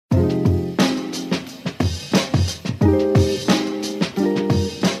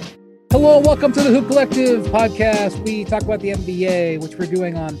Welcome to the Hoop Collective podcast. We talk about the NBA, which we're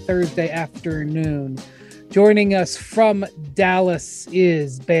doing on Thursday afternoon. Joining us from Dallas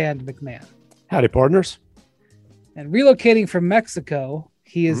is Ben MacMahon. Howdy, partners. And relocating from Mexico,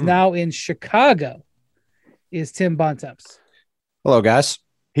 he is now in Chicago, is Tim Bontemps. Hello, guys.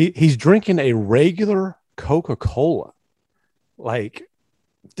 He's drinking a regular Coca-Cola. Like,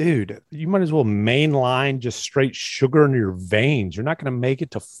 dude, you might as well mainline just straight sugar in your veins. You're not going to make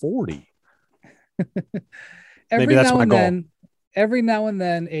it to 40. Every now and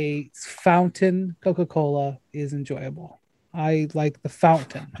then a fountain Coca-Cola is enjoyable. I like the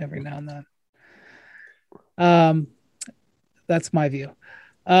fountain every now and then. That's my view.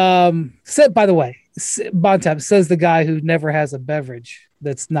 Said, by the way, Bontemps says the guy who never has a beverage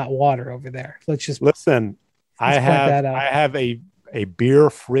that's not water over there. Let's listen. I have a beer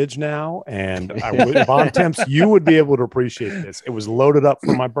fridge now, and Bontemps, you would be able to appreciate this. It was loaded up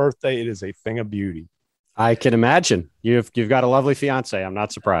for my birthday. It is a thing of beauty. I can imagine. You've got a lovely fiance. I'm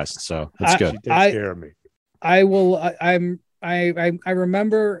not surprised. So that's good. She takes care of me. I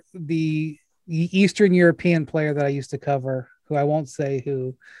remember the Eastern European player that I used to cover, who I won't say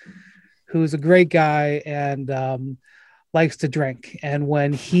who's a great guy and likes to drink. And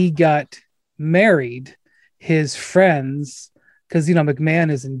when he got married, his friends, because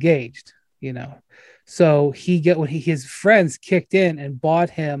MacMahon is engaged, so his friends kicked in and bought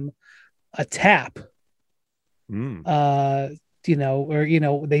him a tap. They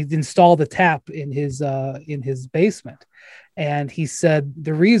installed the tap in his basement. And he said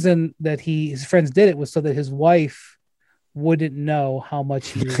the reason that his friends did it was so that his wife wouldn't know how much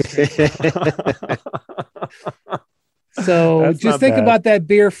he was drinking. So that's just think about that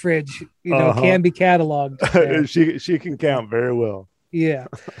beer fridge, can be cataloged. She can count very well. Yeah.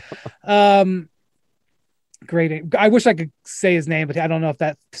 Great. I wish I could say his name, but I don't know if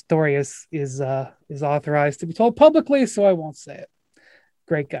that story is authorized to be told publicly, so I won't say it.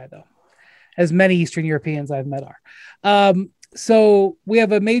 Great guy though, as many Eastern Europeans I've met are. So we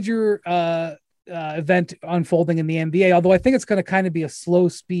have a major event unfolding in the NBA, although I think it's going to kind of be a slow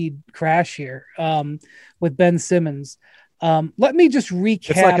speed crash here with Ben Simmons. Let me just recap.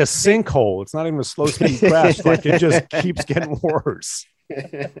 It's like a sinkhole. It's not even a slow speed crash. Like it just keeps getting worse.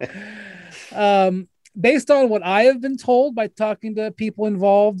 Based on what I have been told by talking to people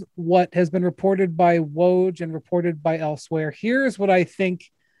involved, what has been reported by Woj and reported by elsewhere, here's what I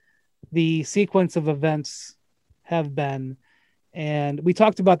think the sequence of events have been. And we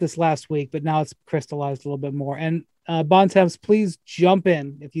talked about this last week, but now it's crystallized a little bit more. And Bontemps, please jump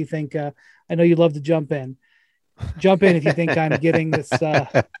in if you think, I know you love to jump in. Jump in if you think I'm getting this. I'm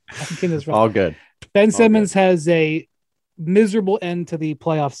getting this wrong. All good. Ben Simmons has a miserable end to the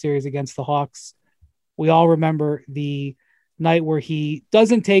playoff series against the Hawks. We all remember the night where he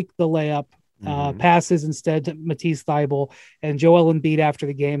doesn't take the layup, passes instead to Matisse Thybulle, and Joel Embiid after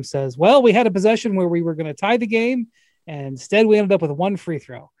the game says, well, we had a possession where we were going to tie the game, and instead we ended up with one free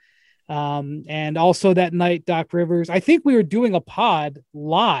throw. And also that night, Doc Rivers, I think we were doing a pod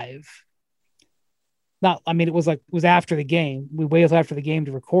live. It was after the game. We waited after the game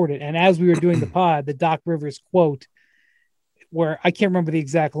to record it. And as we were doing the pod, the Doc Rivers quote, where I can't remember the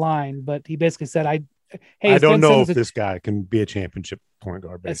exact line, but he basically said, I don't know if this guy can be a championship point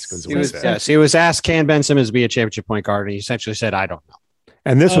guard, basically. He was asked, can Ben Simmons be a championship point guard? And he essentially said, I don't know.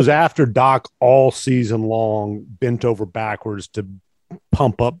 And this was after Doc all season long bent over backwards to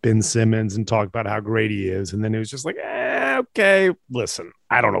pump up Ben Simmons and talk about how great he is. And then it was just like, okay, listen,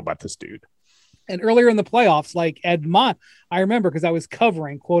 I don't know about this dude. And earlier in the playoffs, like I remember because I was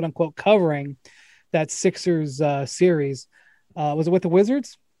covering, quote unquote, covering that Sixers series. Was it with the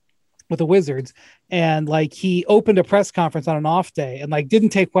Wizards? With the Wizards. And like he opened a press conference on an off day and like didn't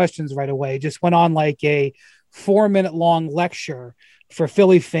take questions right away. Just went on like a 4-minute long lecture for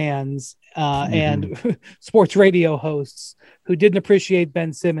Philly fans and sports radio hosts who didn't appreciate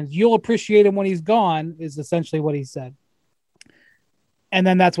Ben Simmons. You'll appreciate him when he's gone is essentially what he said. And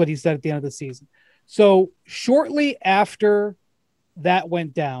then that's what he said at the end of the season. So shortly after that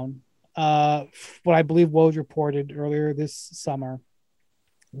went down, what I believe Woj reported earlier this summer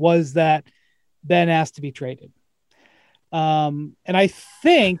was that Ben asked to be traded. And I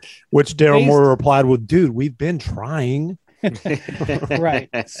think... Which Daryl Morey replied with, dude, we've been trying. Right.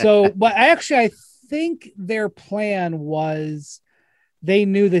 So, but actually, I think their plan was they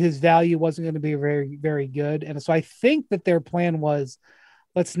knew that his value wasn't going to be very, very good. And so I think that their plan was,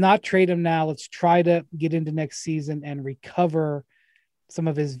 let's not trade him now. Let's try to get into next season and recover some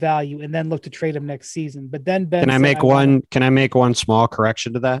of his value and then look to trade him next season. But then Ben, can I make one small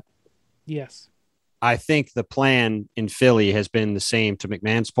correction to that? Yes. I think the plan in Philly has been the same, to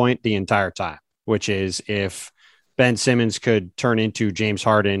MacMahon's point, the entire time, which is if Ben Simmons could turn into James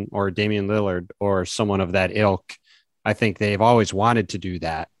Harden or Damian Lillard or someone of that ilk, I think they've always wanted to do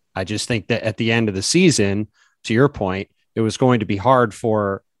that. I just think that at the end of the season, to your point, it was going to be hard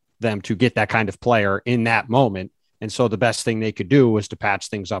for them to get that kind of player in that moment. And so the best thing they could do was to patch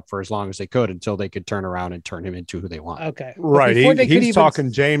things up for as long as they could until they could turn around and turn him into who they want. Okay. Right. He's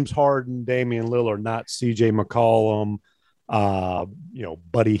talking James Harden, Damian Lillard, not CJ McCollum,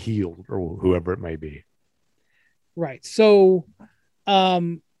 Buddy Hield or whoever it may be. Right. So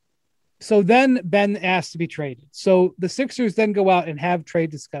then Ben asked to be traded. So the Sixers then go out and have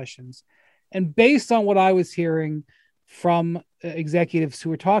trade discussions. And based on what I was hearing from executives who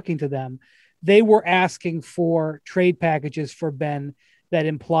were talking to them, they were asking for trade packages for Ben that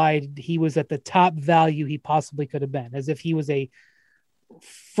implied he was at the top value he possibly could have been, as if he was a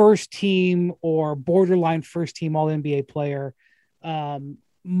first team or borderline first team all NBA player,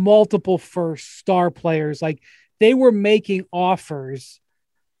 multiple first star players. Like, they were making offers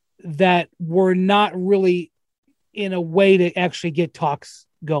that were not really in a way to actually get talks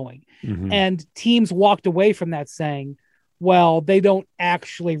going. Mm-hmm. And teams walked away from that saying, well, they don't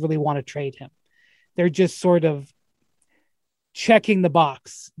actually really want to trade him. They're just sort of checking the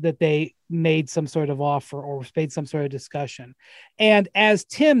box that they made some sort of offer or made some sort of discussion. And as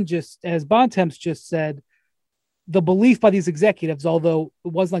Bontemps just said, the belief by these executives, although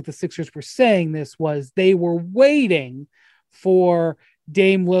it wasn't like the Sixers were saying this, was they were waiting for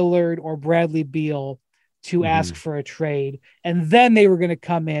Dame Lillard or Bradley Beal to ask for a trade. And then they were going to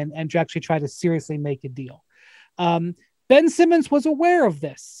come in and actually try to seriously make a deal. Ben Simmons was aware of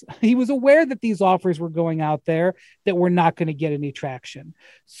this. He was aware that these offers were going out there that were not going to get any traction.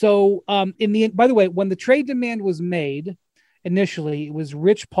 So by the way, when the trade demand was made initially, it was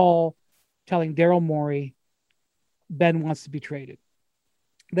Rich Paul telling Daryl Morey, Ben wants to be traded.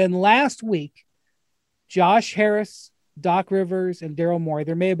 Then last week, Josh Harris, Doc Rivers, and Daryl Morey,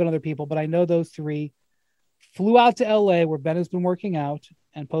 there may have been other people, but I know those three, flew out to LA where Ben has been working out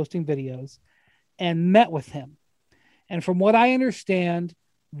and posting videos and met with him. And from what I understand,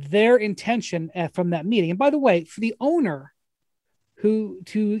 their intention from that meeting, and by the way, for the owner who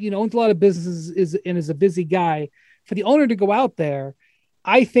owns a lot of businesses is a busy guy, for the owner to go out there,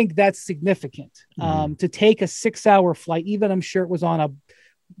 I think that's significant. To take a 6-hour flight, even I'm sure it was on a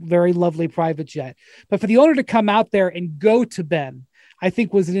very lovely private jet, but for the owner to come out there and go to Ben, I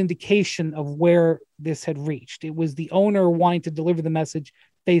think was an indication of where this had reached. It was the owner wanting to deliver the message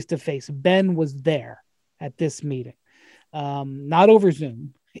face to face. Ben was there at this meeting, not over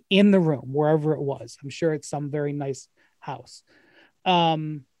Zoom, in the room, wherever it was. I'm sure it's some very nice house.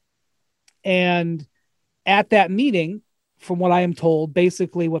 And at that meeting, from what I am told,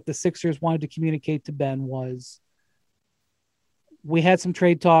 basically what the Sixers wanted to communicate to Ben was, we had some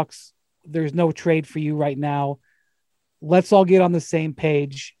trade talks. There's no trade for you right now. Let's all get on the same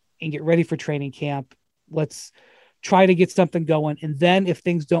page and get ready for training camp. Let's try to get something going. And then if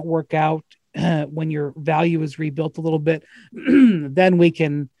things don't work out, when your value is rebuilt a little bit, then we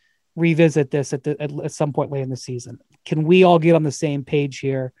can revisit this at some point late in the season. Can we all get on the same page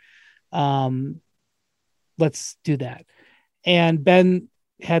here? Let's do that. And Ben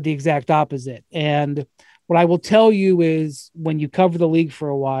had the exact opposite. And what I will tell you is, when you cover the league for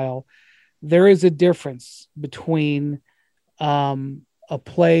a while, there is a difference between a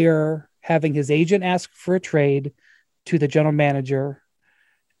player having his agent ask for a trade to the general manager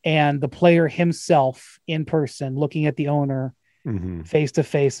and the player himself in person looking at the owner face to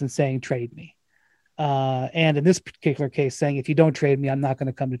face and saying, trade me. And in this particular case, saying, if you don't trade me, I'm not going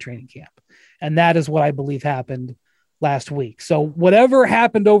to come to training camp. And that is what I believe happened last week. So whatever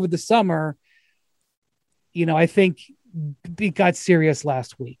happened over the summer, I think it got serious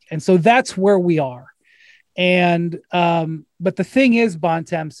last week. And so that's where we are. And, but the thing is,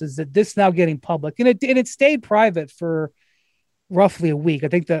 Bontemps, is that this now getting public, and it stayed private for roughly a week. I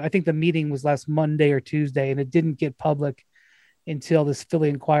think the meeting was last Monday or Tuesday, and it didn't get public until this Philly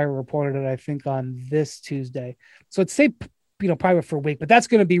Inquirer reported it, I think, on this Tuesday. So it stayed, private for a week, but that's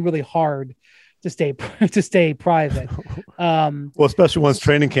going to be really hard to stay private. Well, especially once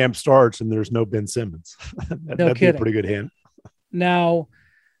training camp starts and there's no Ben Simmons. That'd be a pretty good hint. Now,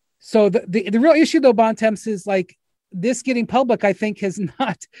 so the real issue though, Bontemps, is like this getting public, I think it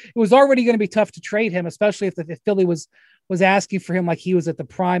was already going to be tough to trade him, especially if Philly was asking for him like he was at the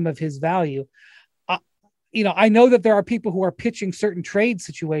prime of his value. I know that there are people who are pitching certain trade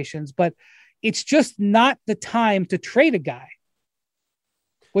situations, but it's just not the time to trade a guy,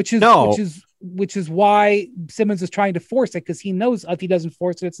 which is why Simmons is trying to force it, because he knows if he doesn't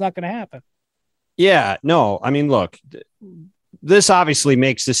force it, it's not going to happen. Yeah, no, I mean, look, this obviously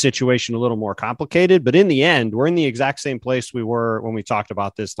makes the situation a little more complicated, but in the end, we're in the exact same place we were when we talked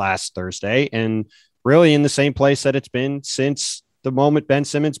about this last Thursday, and really in the same place that it's been since the moment Ben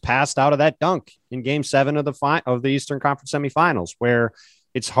Simmons passed out of that dunk in Game 7 of the Eastern Conference semifinals, where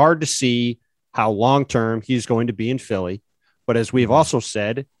it's hard to see how long term he's going to be in Philly. But as we've also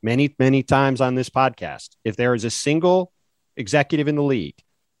said many, many times on this podcast, if there is a single executive in the league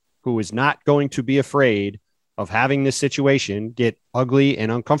who is not going to be afraid of having this situation get ugly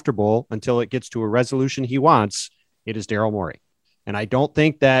and uncomfortable until it gets to a resolution he wants, it is Daryl Morey. And I don't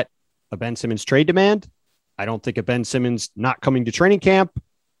think that a Ben Simmons trade demand, I don't think a Ben Simmons not coming to training camp,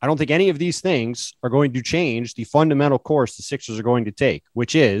 I don't think any of these things are going to change the fundamental course the Sixers are going to take,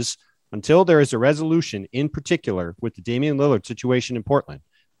 which is until there is a resolution in particular with the Damian Lillard situation in Portland.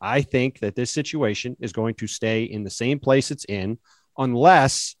 I think that this situation is going to stay in the same place it's in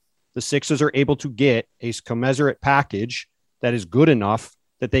unless the Sixers are able to get a commensurate package that is good enough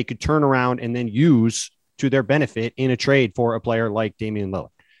that they could turn around and then use to their benefit in a trade for a player like Damian Lillard.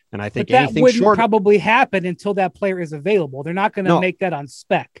 And I think that wouldn't probably happen until that player is available. They're not going to make that on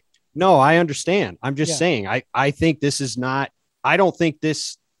spec. No, I understand. I'm just saying, I think this is not, I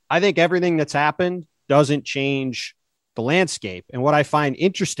think everything that's happened doesn't change the landscape. And what I find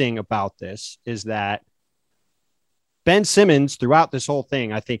interesting about this is that Ben Simmons, throughout this whole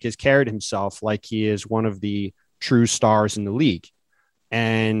thing, I think has carried himself like he is one of the true stars in the league.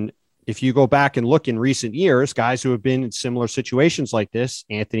 And if you go back and look in recent years, guys who have been in similar situations like this,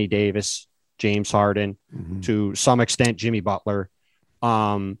 Anthony Davis, James Harden, to some extent, Jimmy Butler,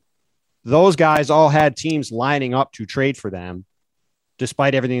 those guys all had teams lining up to trade for them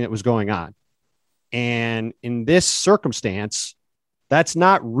despite everything that was going on. And in this circumstance, that's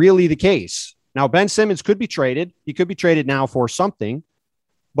not really the case. Now, Ben Simmons could be traded. He could be traded now for something,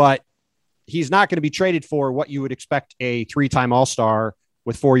 but he's not going to be traded for what you would expect a 3-time All-Star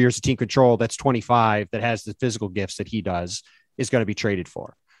with 4 years of team control that's 25, that has the physical gifts that he does, is going to be traded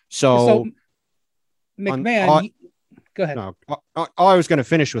for. So MacMahon, go ahead. No, all I was going to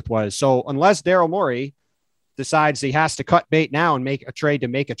finish with was, so unless Daryl Morey decides he has to cut bait now and make a trade to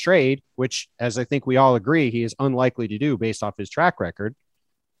make a trade, which, as I think we all agree, he is unlikely to do based off his track record,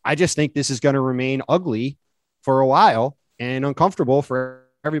 I just think this is going to remain ugly for a while and uncomfortable for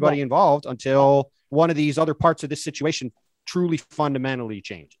everybody involved until one of these other parts of this situation truly fundamentally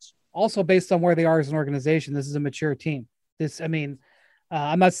changes. Also, based on where they are as an organization, this is a mature team.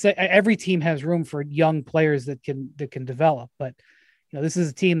 I'm not saying every team has room for young players that can develop, but this is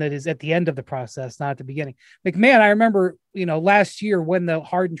a team that is at the end of the process, not at the beginning. MacMahon, I remember, last year when the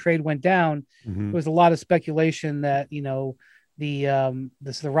Harden trade went down, there was a lot of speculation that, the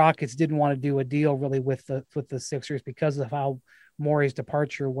Rockets didn't want to do a deal really with the Sixers because of how Morey's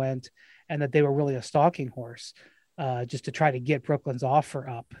departure went, and that they were really a stalking horse just to try to get Brooklyn's offer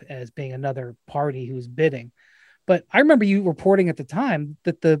up as being another party who's bidding. But I remember you reporting at the time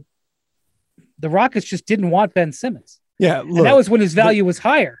that the Rockets just didn't want Ben Simmons. Yeah, look, and that was when his value was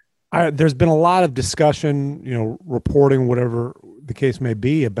higher. There's been a lot of discussion, reporting whatever the case may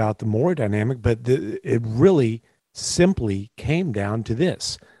be about the Morey dynamic, but it really simply came down to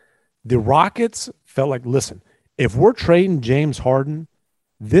this. The Rockets felt like, listen, if we're trading James Harden,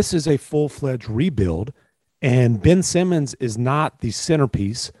 this is a full-fledged rebuild, and Ben Simmons is not the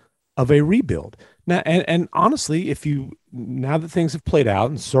centerpiece of a rebuild. Now, and honestly, now that things have played out,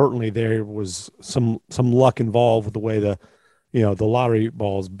 and certainly there was some luck involved with the way the lottery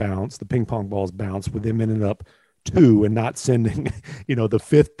balls bounce, the ping pong balls bounce, with them ending up 2 and not sending, the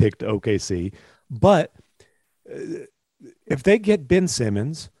 5th pick to OKC. But if they get Ben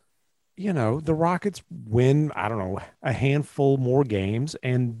Simmons, the Rockets win, I don't know, a handful more games,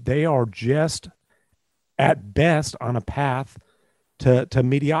 and they are just at best on a path to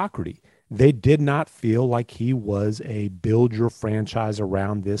mediocrity. They did not feel like he was a build your franchise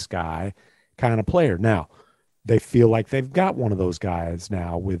around this guy kind of player. Now, they feel like they've got one of those guys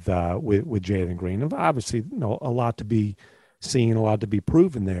now with Jalen Green. Obviously, a lot to be seen, a lot to be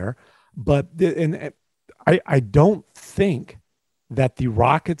proven there. But I don't think that the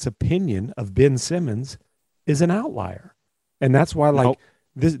Rockets' opinion of Ben Simmons is an outlier. And that's why,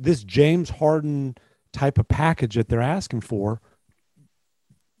 this James Harden type of package that they're asking for,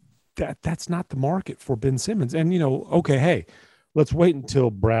 that's not the market for Ben Simmons. And, okay, hey, let's wait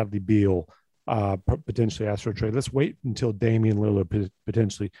until Bradley Beal potentially asks for a trade. Let's wait until Damian Lillard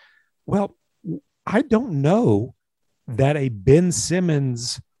potentially. Well, I don't know that a Ben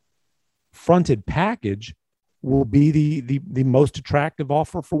Simmons fronted package will be the most attractive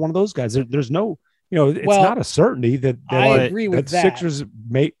offer for one of those guys. There's no, it's not a certainty that I agree with that. Sixers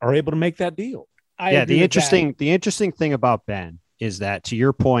are able to make that deal. The interesting thing about Ben is that, to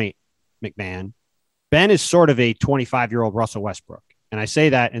your point, MacMahon, Ben is sort of a 25-year-old Russell Westbrook. And I say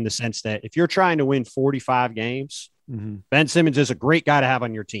that in the sense that if you're trying to win 45 games, Ben Simmons is a great guy to have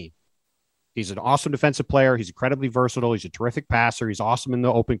on your team. He's an awesome defensive player. He's incredibly versatile. He's a terrific passer. He's awesome in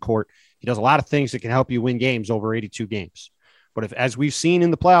the open court. He does a lot of things that can help you win games over 82 games. But as we've seen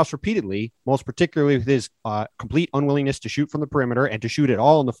in the playoffs repeatedly, most particularly with his complete unwillingness to shoot from the perimeter and to shoot at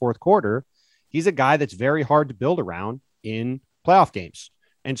all in the fourth quarter, he's a guy that's very hard to build around in playoff games.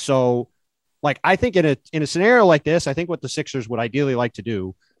 And so, like, I think in a scenario like this, I think what the Sixers would ideally like to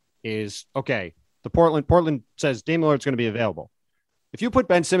do is, okay, Portland says Dame Lillard's going to be available. If you put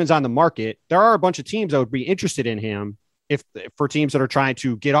Ben Simmons on the market, there are a bunch of teams that would be interested in him for teams that are trying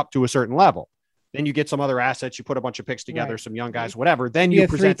to get up to a certain level. Then you get some other assets, you put a bunch of picks together, some young guys, whatever. Then you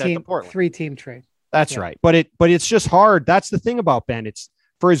present that to Portland. 3-team trade. That's right. But it's just hard. That's the thing about Ben. It's,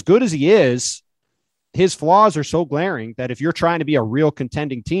 for as good as he is, his flaws are so glaring that if you're trying to be a real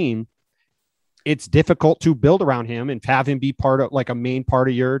contending team, it's difficult to build around him and have him be part of, like, a main part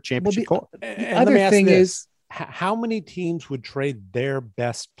of your championship core. The other thing is, how many teams would trade their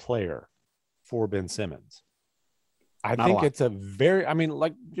best player for Ben Simmons? I think it's a very,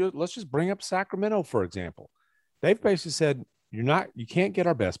 let's just bring up Sacramento, for example. They've basically said, you can't get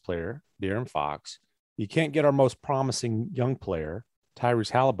our best player, De'Aaron Fox. You can't get our most promising young player,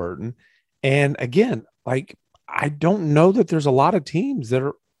 Tyrese Halliburton. And again, like, I don't know that there's a lot of teams that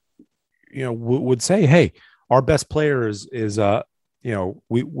are, would say, hey, our best player is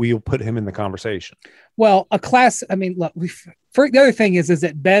we'll put him in the conversation. Well, look, the other thing is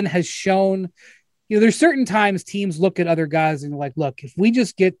that Ben has shown, there's certain times teams look at other guys and like, look, if we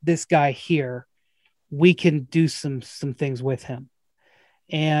just get this guy here, we can do some things with him.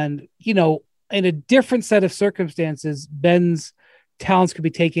 And, in a different set of circumstances, Ben's talents could be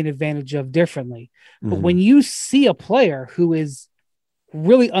taken advantage of differently. But when you see a player who is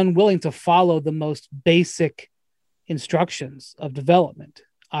really unwilling to follow the most basic instructions of development,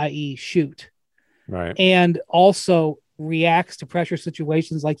 i.e. shoot, right, and also reacts to pressure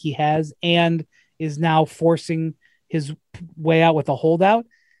situations like he has and is now forcing his way out with a holdout,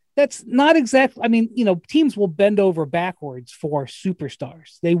 that's not exactly, teams will bend over backwards for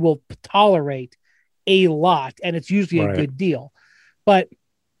superstars. They will tolerate a lot, and it's usually a good deal. But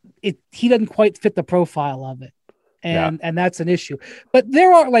he doesn't quite fit the profile of it. And that's an issue. But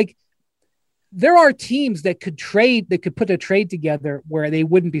there are teams that could put a trade together where they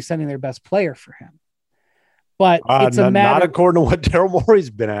wouldn't be sending their best player for him. But it's a matter, not according to what Daryl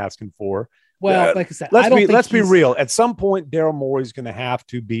Morey's been asking for. Well, like I said, let's be real. At some point, Daryl Morey's going to have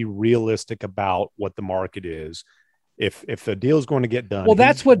to be realistic about what the market is. If the deal is going to get done. Well,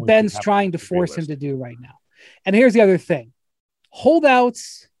 that's what Ben's trying to force him to do right now. And here's the other thing.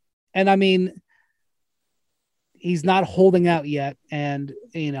 Holdouts, and he's not holding out yet. And,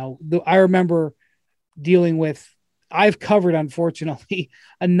 I remember dealing with, I've covered, unfortunately,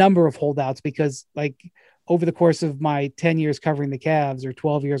 a number of holdouts because, like, over the course of my 10 years covering the Cavs, or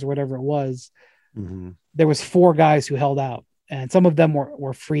 12 years or whatever it was, there was 4 guys who held out, and some of them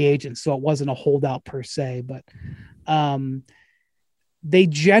were free agents. So it wasn't a holdout per se, but they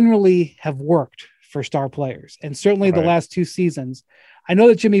generally have worked for star players. And certainly the last 2 seasons, I know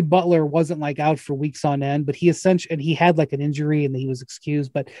that Jimmy Butler wasn't like out for weeks on end, but he had like an injury and he was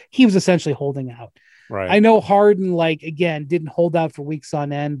excused, but he was essentially holding out. Right. I know Harden, again, didn't hold out for weeks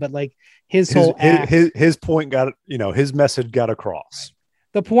on end, but his point got, his message got across.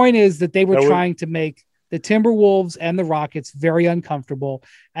 The point is that they were trying to make the Timberwolves and the Rockets very uncomfortable.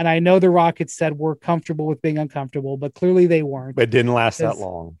 And I know the Rockets said we're comfortable with being uncomfortable, but clearly they weren't. It didn't last that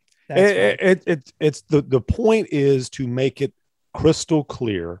long. It's the point is to make it crystal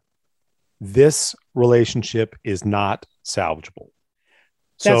clear. This relationship is not salvageable.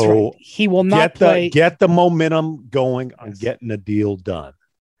 That's right. He will not get the momentum going on getting a deal done.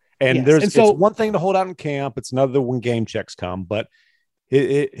 And it's one thing to hold out in camp. It's another when game checks come, but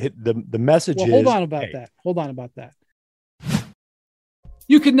the message is hold on about that.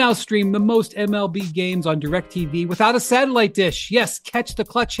 You can now stream the most MLB games on DirecTV without a satellite dish. Yes, catch the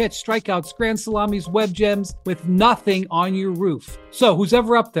clutch hits, strikeouts, grand salamis, web gems with nothing on your roof. So who's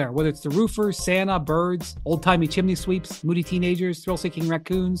ever up there, whether it's the roofers, Santa, birds, old-timey chimney sweeps, moody teenagers, thrill-seeking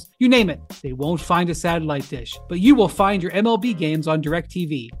raccoons, you name it, they won't find a satellite dish. But you will find your MLB games on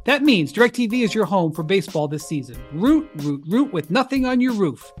DirecTV. That means DirecTV is your home for baseball this season. Root with nothing on your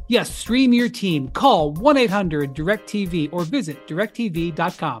roof. Yes, stream your team. Call 1-800-DirecTV or visit DirecTV.com.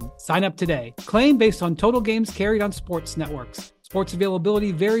 Sign up today. Claim based on total games carried on sports networks. Sports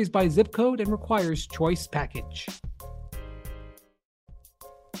availability varies by zip code and requires choice package.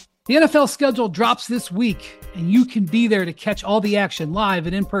 The NFL schedule drops this week, and you can be there to catch all the action live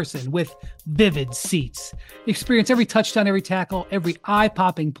and in person with Vivid Seats. Experience every touchdown, every tackle, every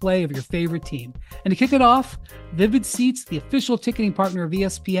eye-popping play of your favorite team. And to kick it off, Vivid Seats, the official ticketing partner of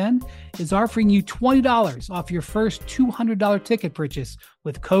ESPN, is offering you $20 off your first $200 ticket purchase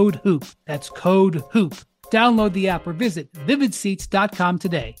with code HOOP. That's code HOOP. Download the app or visit vividseats.com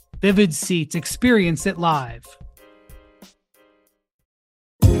today. Vivid Seats. Experience it live.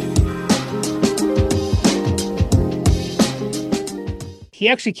 He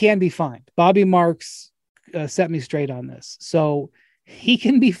actually can be fined. Bobby Marks set me straight on this. So he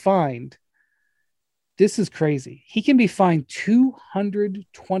can be fined. This is crazy. He can be fined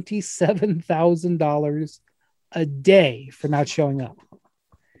 $227,000 a day for not showing up.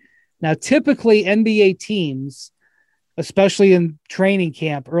 Now, typically NBA teams, especially in training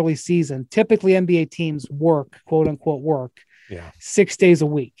camp, early season, typically NBA teams work, quote unquote, work 6 days a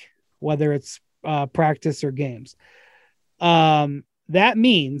week, whether it's practice or games. That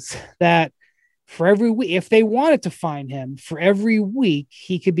means that for every week, if they wanted to fine him, for every week,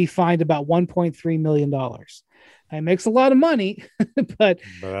 he could be fined about $1.3 million. It makes a lot of money, but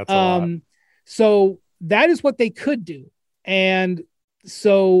that's a lot. So that is what they could do. And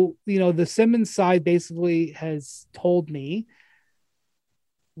so, the Simmons side basically has told me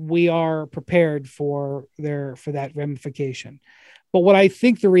we are prepared for that ramification. But what I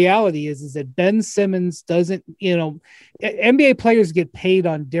think the reality is that Ben Simmons doesn't, NBA players get paid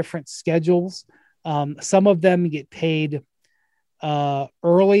on different schedules. Some of them get paid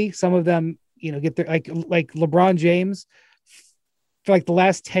early. Some of them, get their, like LeBron James for like the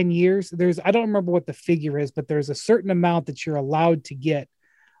last 10 years. I don't remember what the figure is, but there's a certain amount that you're allowed to get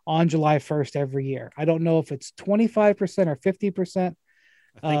on July 1st every year. I don't know if it's 25% or 50%.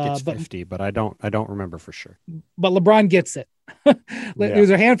 I think it's 50, but I don't remember for sure. But LeBron gets it. There's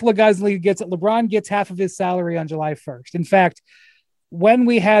a handful of guys in the league who gets it. LeBron gets half of his salary on July 1st. In fact, when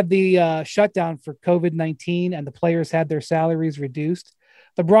we had the shutdown for COVID-19 and the players had their salaries reduced,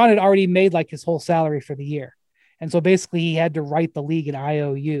 LeBron had already made like his whole salary for the year. And so basically he had to write the league an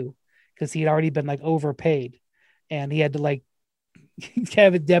IOU because he had already been like overpaid and he had to like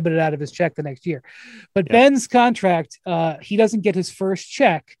have it debited out of his check the next year. But Ben's contract, he doesn't get his first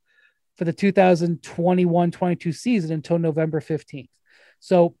check for the 2021-22 season until November 15th.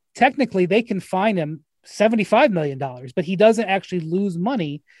 So technically they can fine him $75 million, but he doesn't actually lose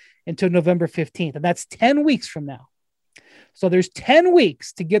money until November 15th. And that's 10 weeks from now. So there's 10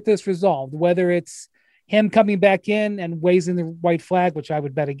 weeks to get this resolved, whether it's him coming back in and raising the white flag, which I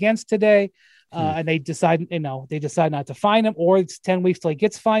would bet against today. And they decide not to fine him, or it's 10 weeks till he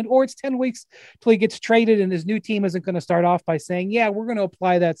gets fined, or it's 10 weeks till he gets traded and his new team isn't going to start off by saying, yeah, we're going to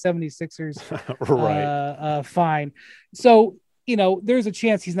apply that 76ers fine. So, there's a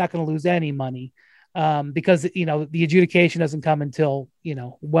chance he's not going to lose any money because, the adjudication doesn't come until,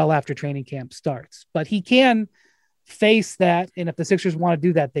 well after training camp starts. But he can face that. And if the Sixers want to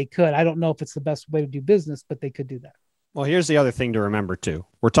do that, they could. I don't know if it's the best way to do business, but they could do that. Well, here's the other thing to remember, too.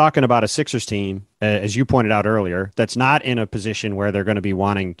 We're talking about a Sixers team, as you pointed out earlier, that's not in a position where they're going to be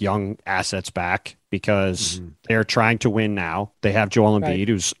wanting young assets back because they're trying to win now. They have Joel Embiid,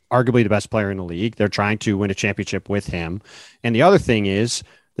 who's arguably the best player in the league. They're trying to win a championship with him. And the other thing is,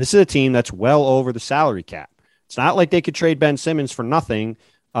 this is a team that's well over the salary cap. It's not like they could trade Ben Simmons for nothing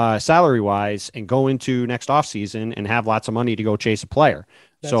salary-wise and go into next offseason and have lots of money to go chase a player.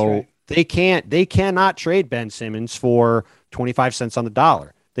 That's right. They cannot trade Ben Simmons for 25 cents on the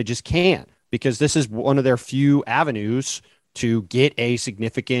dollar. They just can't, because this is one of their few avenues to get a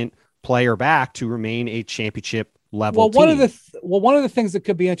significant player back to remain a championship level team. One of the things that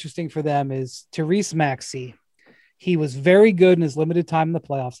could be interesting for them is Tyrese Maxey. He was very good in his limited time in the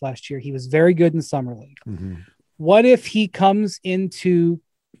playoffs last year. He was very good in Summer League. What if he comes into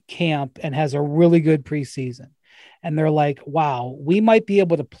camp and has a really good preseason? And they're like, wow, we might be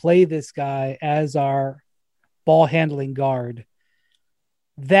able to play this guy as our ball handling guard.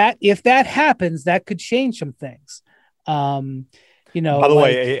 That if that happens, that could change some things. By the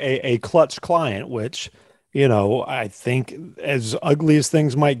way, a clutch client, which, I think as ugly as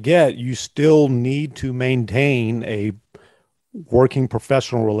things might get, you still need to maintain a working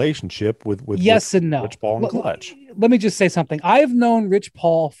professional relationship with yes and no. Rich Paul and Clutch. Let me just say something. I've known Rich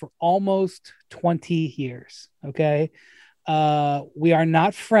Paul for almost 20 years. Okay. We are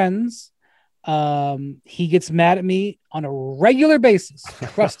not friends. He gets mad at me on a regular basis.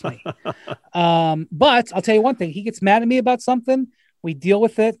 Trust me. But I'll tell you one thing. He gets mad at me about something. We deal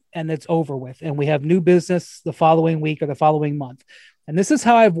with it and it's over with. And we have new business the following week or the following month. And this is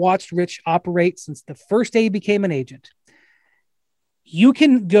how I've watched Rich operate since the first day he became an agent. You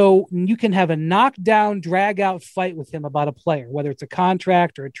can have a knockdown, drag out fight with him about a player, whether it's a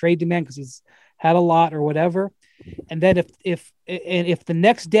contract or a trade demand because he's had a lot or whatever. And then if the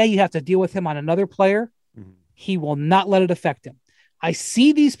next day you have to deal with him on another player, he will not let it affect him. I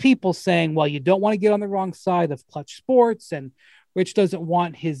see these people saying, well, you don't want to get on the wrong side of Clutch Sports, and Rich doesn't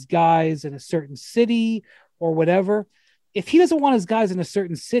want his guys in a certain city or whatever. If he doesn't want his guys in a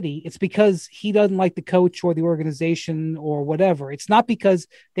certain city, it's because he doesn't like the coach or the organization or whatever. It's not because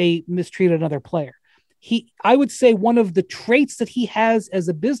they mistreated another player. I would say one of the traits that he has as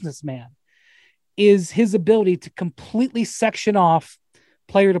a businessman is his ability to completely section off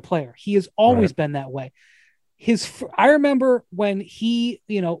player to player. He has always been that way. I remember when he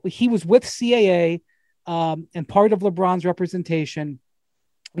was with CAA and part of LeBron's representation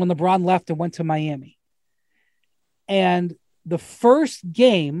when LeBron left and went to Miami. And the first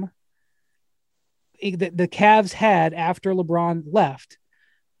game that the Cavs had after LeBron left,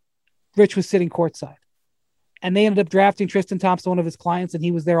 Rich was sitting courtside. And they ended up drafting Tristan Thompson, one of his clients, and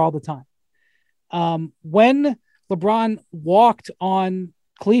he was there all the time. When LeBron walked on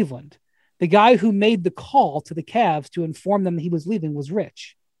Cleveland, the guy who made the call to the Cavs to inform them that he was leaving was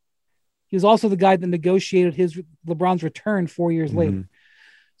Rich. He was also the guy that negotiated LeBron's return 4 years later.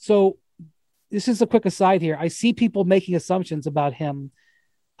 So this is a quick aside here. I see people making assumptions about him.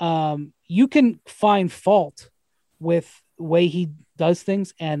 You can find fault with the way he does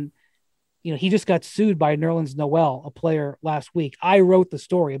things. And, he just got sued by Nerlens Noel, a player, last week. I wrote the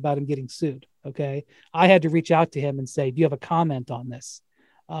story about him getting sued. Okay. I had to reach out to him and say, do you have a comment on this?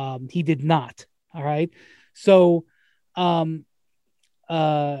 He did not. All right. So I'm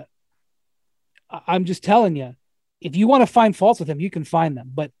just telling you, if you want to find faults with him, you can find them.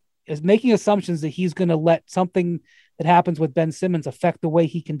 But as making assumptions that he's going to let something that happens with Ben Simmons affect the way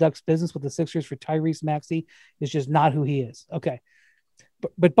he conducts business with the Sixers for Tyrese Maxey is just not who he is. Okay.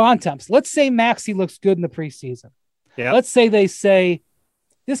 But Bontemps, let's say Maxey looks good in the preseason. Yeah. Let's say they say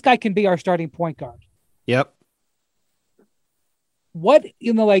this guy can be our starting point guard. Yep. What,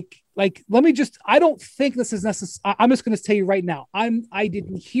 let me just, I don't think this is necessary. I'm just going to tell you right now. I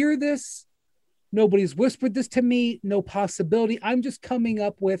didn't hear this. Nobody's whispered this to me. No possibility. I'm just coming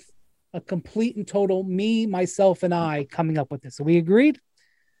up with a complete and total me, myself, and I coming up with this. So we agreed?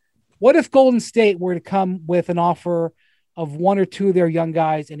 What if Golden State were to come with an offer of one or two of their young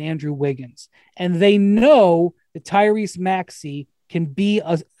guys and Andrew Wiggins, and they know that Tyrese Maxey can be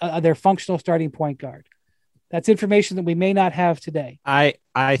their functional starting point guard? That's information that we may not have today. I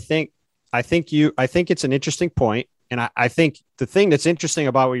think it's an interesting point. And I think the thing that's interesting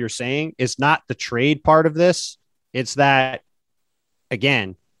about what you're saying is not the trade part of this. It's that,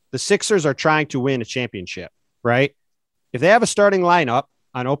 again, the Sixers are trying to win a championship, right? If they have a starting lineup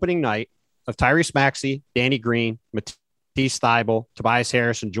on opening night of Tyrese Maxey, Danny Green, Matisse Thybulle, Tobias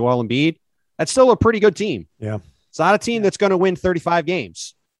Harris, and Joel Embiid, that's still a pretty good team. Yeah. It's not a team that's going to win 35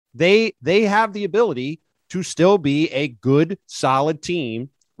 games. They have the ability to still be a good, solid team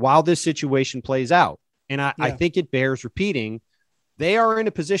while this situation plays out. And I think it bears repeating. They are in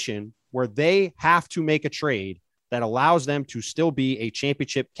a position where they have to make a trade that allows them to still be a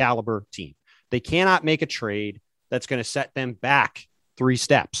championship caliber team. They cannot make a trade that's going to set them back 3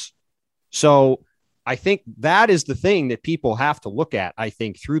 steps. So I think that is the thing that people have to look at, I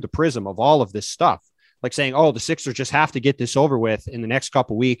think, through the prism of all of this stuff. Like saying, oh, the Sixers just have to get this over with in the next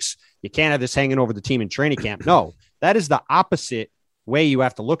couple of weeks. You can't have this hanging over the team in training camp. No, that is the opposite way you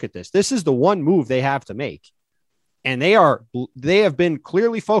have to look at this. This is the one move they have to make. And they have been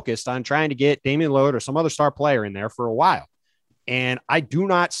clearly focused on trying to get Damian Lillard or some other star player in there for a while. And I do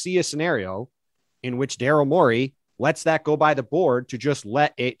not see a scenario in which Daryl Morey lets that go by the board to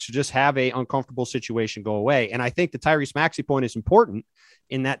just have a uncomfortable situation go away. And I think the Tyrese Maxey point is important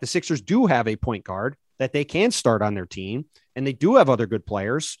in that the Sixers do have a point guard that they can start on their team, and they do have other good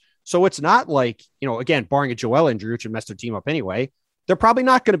players. So it's not like, again, barring a Joel injury, which would mess their team up anyway, they're probably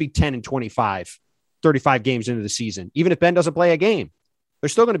not going to be 10 and 25, 35 games into the season. Even if Ben doesn't play a game, they're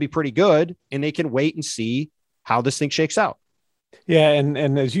still going to be pretty good, and they can wait and see how this thing shakes out. Yeah.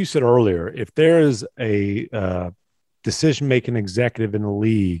 And as you said earlier, if there is a decision-making executive in the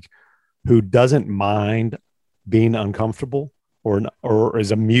league who doesn't mind being uncomfortable or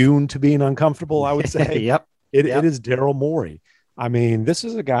is immune to being uncomfortable, I would say, Yep. It is Daryl Morey. I mean, this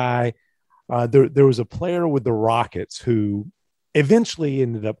is a guy, there was a player with the Rockets who eventually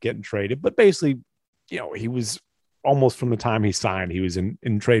ended up getting traded, but basically, he was almost from the time he signed, he was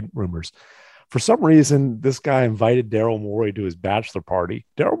in trade rumors. For some reason, this guy invited Daryl Morey to his bachelor party.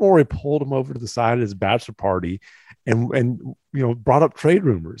 Daryl Morey pulled him over to the side of his bachelor party and brought up trade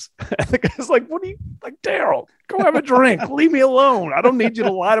rumors. And the guy's like, what are you like, Daryl, go have a drink. Leave me alone. I don't need you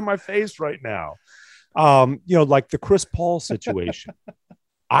to lie to my face right now. Like the Chris Paul situation.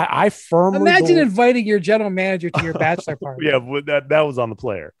 I firmly imagine inviting your general manager to your bachelor party. Yeah, that was on the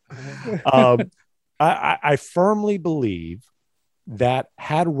player. I firmly believe that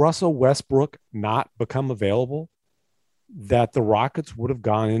had Russell Westbrook not become available, that the Rockets would have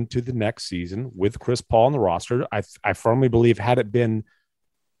gone into the next season with Chris Paul on the roster. I firmly believe had it been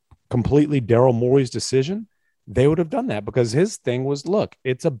completely Daryl Morey's decision, they would have done that, because his thing was, look,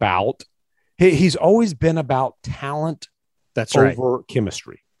 it's about he's always been about talent. That's over right.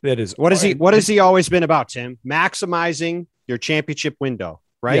 Chemistry. That is what has he always been about, Tim? Maximizing your championship window,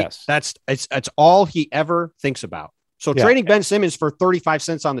 right? Yes. That's all he ever thinks about. So trading Ben Simmons for 35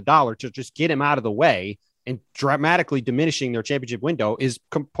 cents on the dollar to just get him out of the way and dramatically diminishing their championship window is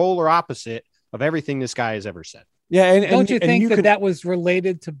polar opposite of everything this guy has ever said. Yeah, and don't you think that was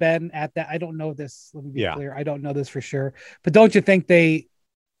related to Ben at that? I don't know this. Let me be clear. I don't know this for sure. But don't you think they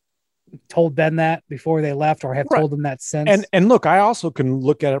told Ben that before they left, or have told him that since? And look, I also can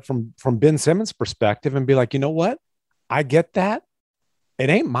look at it from Ben Simmons' perspective and be like, you know what? I get that.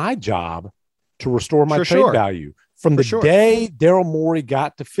 It ain't my job to restore my trade value. From the day Daryl Morey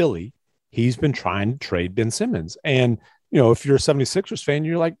got to Philly, he's been trying to trade Ben Simmons. And, if you're a 76ers fan,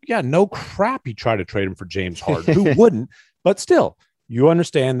 you're like, yeah, no crap. He tried to trade him for James Harden. Who wouldn't? But still, you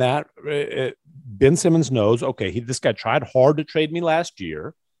understand that Ben Simmons knows, okay, this guy tried hard to trade me last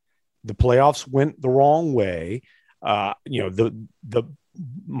year. The playoffs went the wrong way. My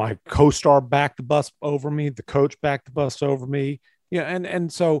co-star backed the bus over me. The coach backed the bus over me.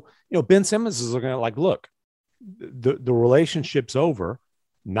 And so, Ben Simmons is looking at like, look, the relationship's over.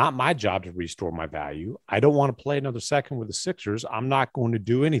 Not my job to restore my value. I don't want to play another second with the Sixers. I'm not going to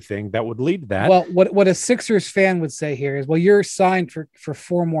do anything that would lead to that. Well, what a Sixers fan would say here is, well, you're signed for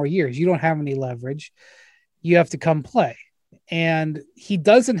 4 more years. You don't have any leverage. You have to come play. And he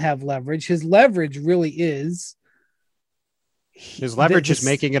doesn't have leverage. His leverage really is is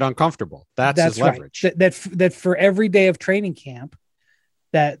making it uncomfortable. That's his leverage. Right. That for every day of training camp,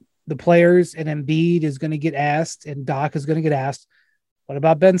 that the players and Embiid is going to get asked and Doc is going to get asked, what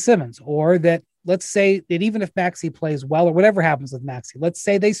about Ben Simmons? Or that, let's say that even if Maxey plays well or whatever happens with Maxey, let's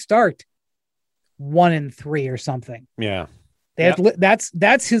say they start 1-3 or something. Yeah.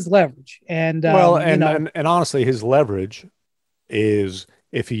 That's his leverage. And and honestly, his leverage is,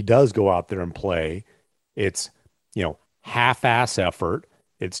 if he does go out there and play, it's half-ass effort.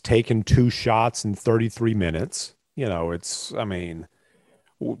 It's taken 2 shots in 33 minutes. It sounds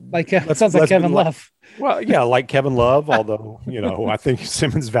like Kevin Love. Well, yeah, like Kevin Love, although, I think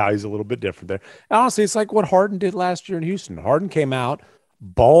Simmons' value is a little bit different there. And honestly, it's like what Harden did last year in Houston. Harden came out,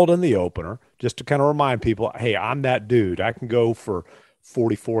 balled in the opener, just to kind of remind people, hey, I'm that dude. I can go for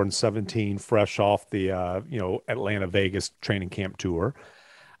 44 and 17 fresh off the, Atlanta Vegas training camp tour.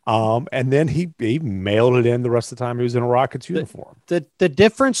 And then he mailed it in the rest of the time he was in a Rockets uniform. The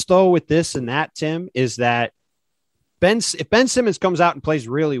difference, though, with this and that, Tim, is that if Ben Simmons comes out and plays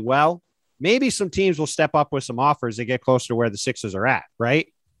really well, maybe some teams will step up with some offers to get closer to where the Sixers are at,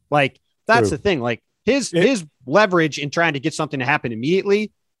 right? Like, that's the thing. Like, his leverage in trying to get something to happen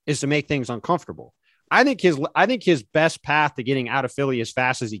immediately is to make things uncomfortable. I think his best path to getting out of Philly as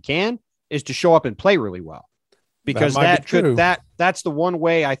fast as he can is to show up and play really well, because that's the one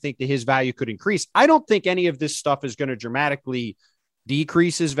way I think that his value could increase. I don't think any of this stuff is going to dramatically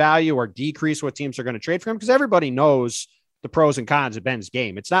decrease his value or decrease what teams are going to trade for him, because everybody knows the pros and cons of Ben's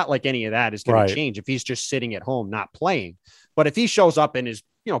game. It's not like any of that is going to change if he's just sitting at home not playing. But if he shows up and is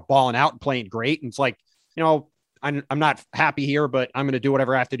balling out and playing great, and it's like, I'm not happy here, but I'm going to do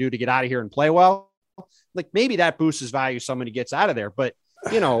whatever I have to do to get out of here and play well. Like, maybe that boosts his value. Somebody gets out of there, but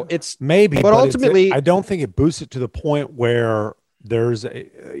it's maybe, but ultimately, I don't think it boosts it to the point where there's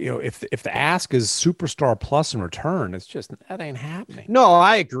if the ask is superstar plus in return, it's just, that ain't happening. No,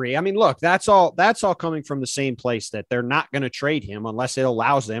 I agree. I mean, look, that's all coming from the same place, that they're not going to trade him unless it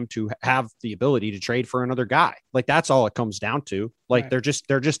allows them to have the ability to trade for another guy. Like, that's all it comes down to. Like, they're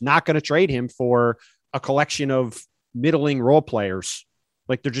just not going to trade him for a collection of middling role players.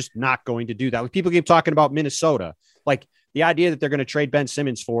 Like, they're just not going to do that. Like, people keep talking about Minnesota. Like, the idea that they're going to trade Ben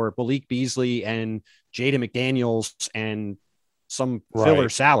Simmons for Malik Beasley and Jaden McDaniels and some filler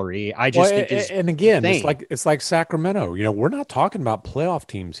salary, I just think is insane. it's like Sacramento. We're not talking about playoff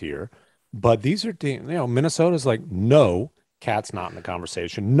teams here, but these are teams. Minnesota's like, no, Cat's not in the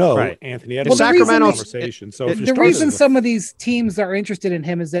conversation. No, Anthony Edwards in the conversation. So the reason some of these teams are interested in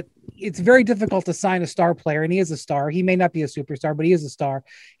him is that it's very difficult to sign a star player, and he is a star. He may not be a superstar, but he is a star.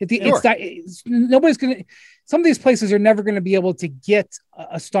 Nobody's going to. some of these places are never going to be able to get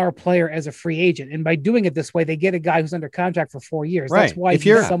a star player as a free agent. And by doing it this way, they get a guy who's under contract for 4 years. Right. That's why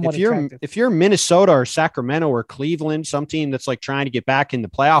if you're Minnesota or Sacramento or Cleveland, some team that's like trying to get back in the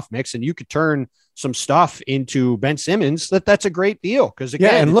playoff mix, and you could turn some stuff into Ben Simmons, that's a great deal. Because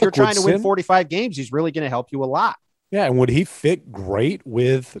again, if you're trying to win 45 games, he's really going to help you a lot. Yeah, and would he fit great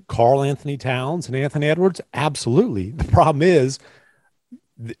with Karl Anthony Towns and Anthony Edwards? Absolutely. The problem is,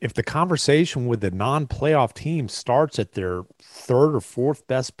 if the conversation with the non-playoff team starts at their third or fourth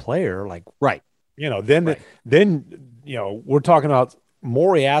best player, like, right, then we're talking about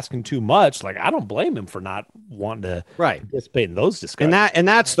Morey asking too much. Like, I don't blame him for not wanting to participate in those discussions. And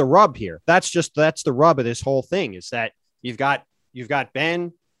that's the rub here. That's the rub of this whole thing, is that you've got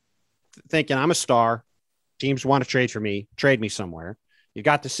Ben thinking I'm a star. Teams want to trade for me, trade me somewhere. You've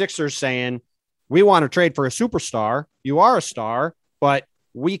got the Sixers saying, we want to trade for a superstar. You are a star, but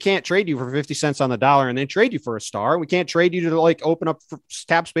we can't trade you for 50 cents on the dollar and then trade you for a star. We can't trade you to like open up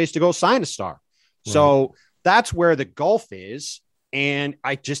cap space to go sign a star. Right. So that's where the gulf is. And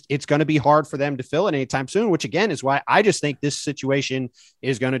it's going to be hard for them to fill it anytime soon, which again is why I just think this situation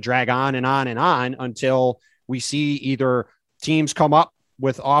is going to drag on and on and on until we see either teams come up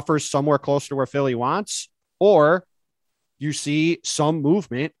with offers somewhere close to where Philly wants, or you see some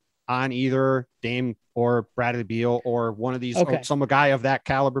movement on either Dame or Bradley Beal or one of these, some guy of that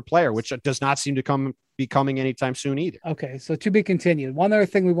caliber player, which does not seem to be coming anytime soon either. Okay. So to be continued. One other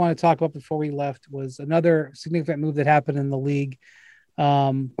thing we want to talk about before we left was another significant move that happened in the league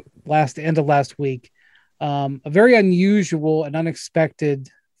end of last week. A very unusual and unexpected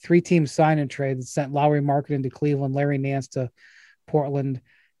 3-team sign and trade that sent Lauri Markkanen to Cleveland, Larry Nance to Portland,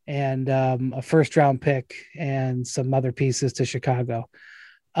 and a first-round pick and some other pieces to Chicago.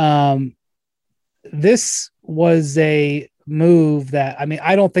 This was a move that,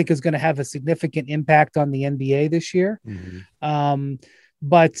 I don't think is going to have a significant impact on the NBA this year. Mm-hmm.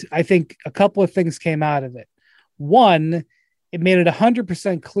 But I think a couple of things came out of it. One, it made it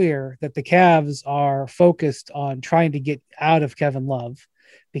 100% clear that the Cavs are focused on trying to get out of Kevin Love,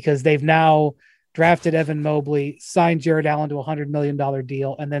 because they've now drafted Evan Mobley, signed Jared Allen to a $100 million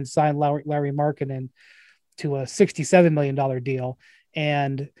deal, and then signed Larry Markkanen to a $67 million deal.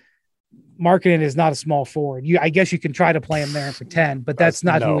 And Markkanen is not a small forward. I guess you can try to play him there for 10, but that's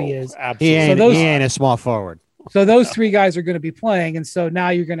not who he is. Absolutely. He ain't a small forward. So those 3 guys are going to be playing. And so now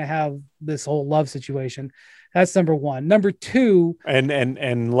you're going to have this whole Love situation. That's number one. Number two.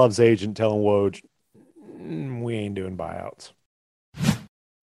 And Love's agent telling Woj, we ain't doing buyouts.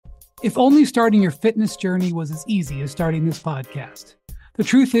 If only starting your fitness journey was as easy as starting this podcast. The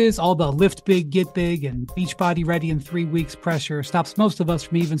truth is, all the lift big, get big, and Beachbody ready in 3 weeks pressure stops most of us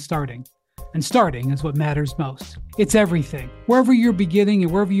from even starting. And starting is what matters most. It's everything. Wherever you're beginning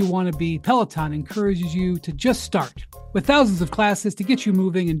and wherever you want to be, Peloton encourages you to just start. With thousands of classes to get you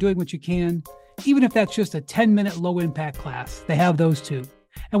moving and doing what you can, even if that's just a 10-minute low-impact class, they have those too.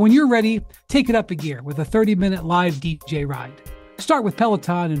 And when you're ready, take it up a gear with a 30-minute live DJ ride. Start with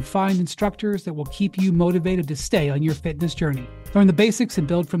Peloton and find instructors that will keep you motivated to stay on your fitness journey. Learn the basics and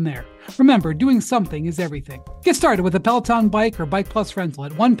build from there. Remember, doing something is everything. Get started with a Peloton bike or Bike Plus rental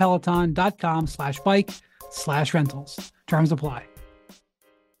at onepeloton.com/bike/rentals. Terms apply.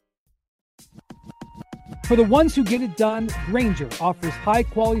 For the ones who get it done, Grainger offers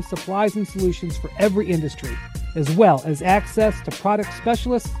high-quality supplies and solutions for every industry, as well as access to product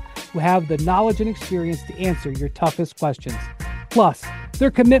specialists who have the knowledge and experience to answer your toughest questions. Plus,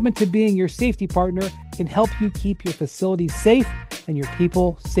 their commitment to being your safety partner can help you keep your facilities safe and your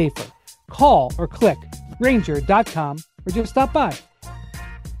people safer. Call or click Grainger.com or just stop by.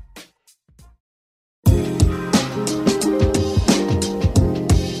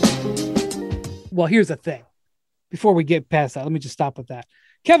 Well, here's the thing. Before we get past that, let me just stop with that.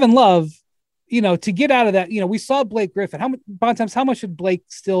 Kevin Love, to get out of that, we saw Blake Griffin. How much should Blake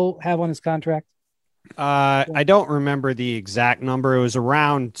still have on his contract? I don't remember the exact number. It was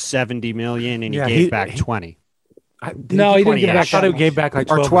around 70 million, and he gave back 20. He didn't give back. I thought he gave back like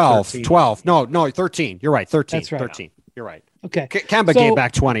 12 or 12. 12. No, 13. You're right. 13. That's right. 13. You're right. Okay. Kemba gave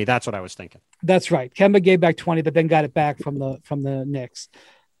back 20. That's what I was thinking. That's right. Kemba gave back 20, but then got it back from the Knicks.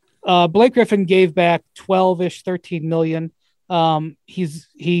 Blake Griffin gave back 12-ish, 13 million.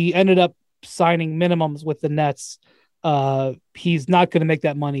 He ended up signing minimums with the Nets. He's not going to make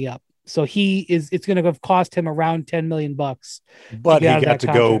that money up. So it's going to have cost him around $10 million. But he got to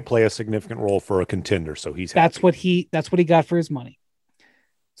go play a significant role for a contender. So that's what he got for his money.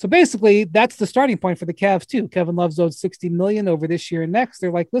 So basically that's the starting point for the Cavs too. Kevin Love's owed $60 million over this year and next.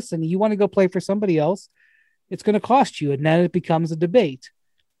 They're like, listen, you want to go play for somebody else, it's going to cost you. And then it becomes a debate.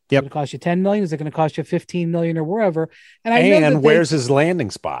 Is it going to cost you 10 million? Is it going to cost you 15 million or wherever? And I know where's his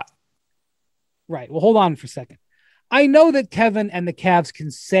landing spot? Right. Well, hold on for a second. I know that Kevin and the Cavs can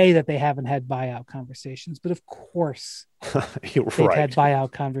say that they haven't had buyout conversations, but of course they've had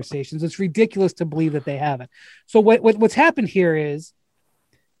buyout conversations. It's ridiculous to believe that they haven't. So what's happened here is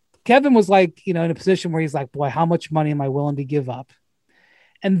Kevin was like, in a position where he's like, boy, how much money am I willing to give up?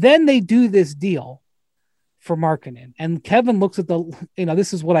 And then they do this deal for Markkanen. And Kevin looks at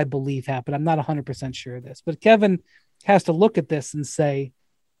this is what I believe happened. I'm not 100% sure of this, but Kevin has to look at this and say,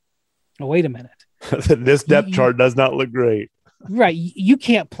 oh, wait a minute. This depth chart does not look great. Right. You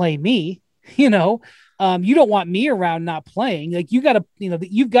can't play me, you don't want me around not playing. Like you got to,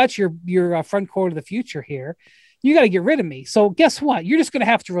 you've got your front court of the future here. You got to get rid of me. So guess what? You're just going to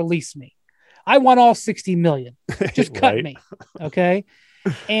have to release me. I want all 60 million. Just cut me. Okay.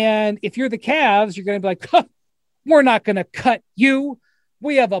 And if you're the Cavs, you're going to be like, huh, we're not going to cut you.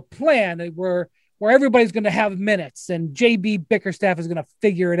 We have a plan where everybody's going to have minutes and JB Bickerstaff is going to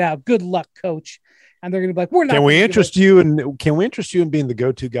figure it out. Good luck, coach. And they're going to be like, we're not. Can we interest you in being the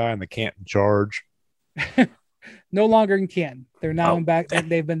go-to guy in the Canton charge? No longer in Canton. They're now in back.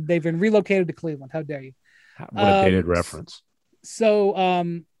 They've been relocated to Cleveland. How dare you? What a dated reference. So,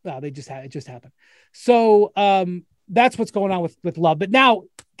 it just happened. So, that's what's going on with Love. But now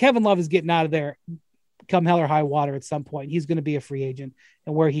Kevin Love is getting out of there come hell or high water at some point. He's going to be a free agent,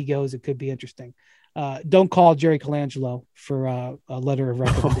 and where he goes, it could be interesting. Don't call Jerry Colangelo for a letter of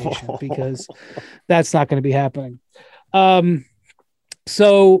recommendation because that's not going to be happening.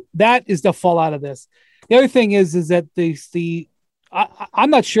 So that is the fallout of this. The other thing is that I'm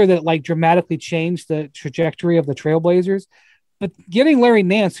not sure that it like dramatically changed the trajectory of the Trailblazers, but getting Larry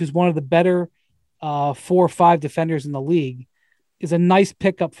Nance, who's one of the better 4 or 5 defenders in the league, is a nice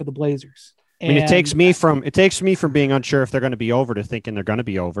pickup for the Blazers. I mean, it takes me from being unsure if they're going to be over to thinking they're going to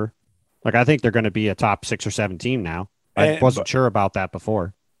be over. Like, I think they're going to be a top 6 or 7 team now. I wasn't sure about that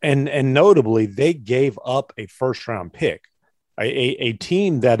before. And notably, they gave up a first-round pick, a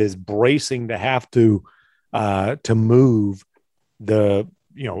team that is bracing to have to move the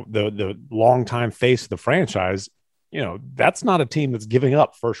longtime face of the franchise. That's not a team that's giving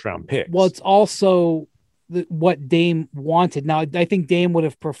up first-round picks. Well, it's also what Dame wanted. Now, I think Dame would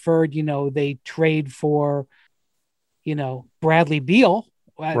have preferred, they trade for, Bradley Beal.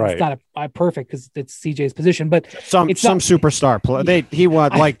 Right. It's not a perfect because it's CJ's position, but some superstar player. He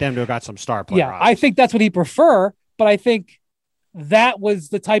would like them to have got some star players. Yeah, I think that's what he prefer, but I think that was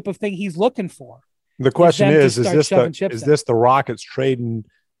the type of thing he's looking for. The question is this the Rockets trading,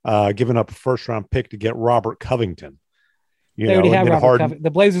 giving up a first round pick to get Robert Covington? They already have Robert Covington.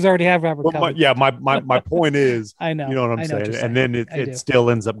 The Blazers already have Robert Covington. My point is, I know. You know what I'm saying? And then it still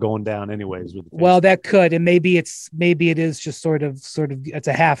ends up going down anyways. Well, that could, and maybe it is just sort of it's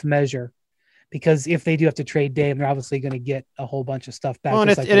a half measure, because if they do have to trade Dame, they're obviously going to get a whole bunch of stuff back. Well,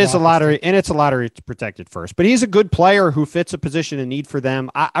 and it is a lottery, and it's a lottery protected first. But he's a good player who fits a position in need for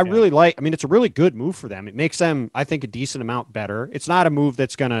them. I really like. I mean, it's a really good move for them. It makes them, I think, a decent amount better. It's not a move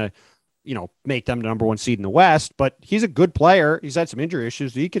that's going to, make them the number 1 seed in the West, but he's a good player. He's had some injury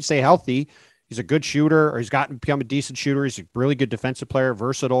issues. He could stay healthy. He's a good shooter, or he's become a decent shooter. He's a really good defensive player,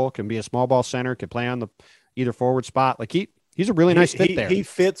 versatile, can be a small ball center, can play on the either forward spot. Like he's a really nice fit there. He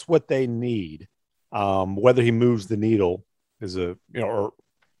fits what they need. Whether he moves the needle is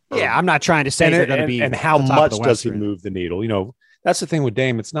I'm not trying to say they're going to be. And how much does he move the needle? That's the thing with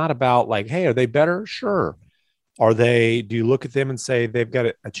Dame. It's not about like, hey, are they better? Sure. Do you look at them and say they've got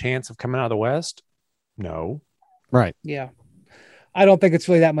a chance of coming out of the West? No. Right. Yeah. I don't think it's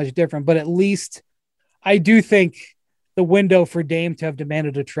really that much different, but at least I do think the window for Dame to have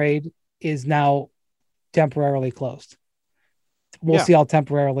demanded a trade is now temporarily closed. We'll see how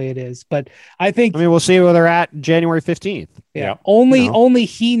temporarily it is, but we'll see where they're at January 15th. Yeah. Only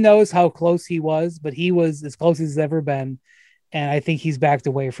he knows how close he was, but he was as close as he's ever been. And I think he's backed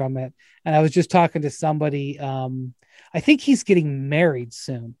away from it. And I was just talking to somebody. I think he's getting married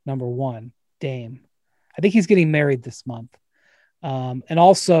soon. Number one, Dame. I think he's getting married this month. And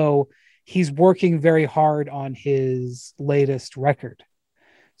also he's working very hard on his latest record.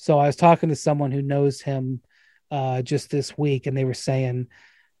 So I was talking to someone who knows him just this week, and they were saying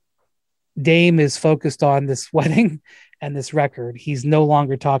Dame is focused on this wedding and this record. He's no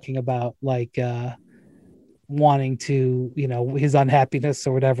longer talking about wanting to, his unhappiness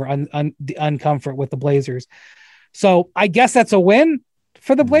or whatever, uncomfort with the Blazers. So I guess that's a win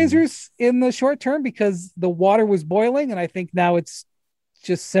for the Blazers in the short term, because the water was boiling and I think now it's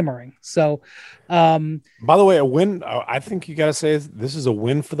just simmering. So, by the way, a win. I think you got to say this is a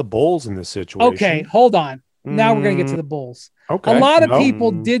win for the Bulls in this situation. Okay, hold on. Now we're going to get to the Bulls. Okay. A lot of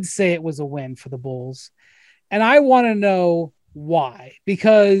people did say it was a win for the Bulls. And I want to know why,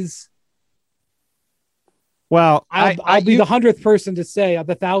 because I'll be the 100th person to say,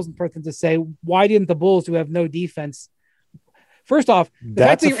 the 1,000th person to say, why didn't the Bulls, who have no defense? First off,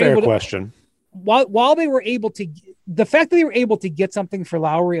 that's a fair question. While they were able to, the fact that they were able to get something for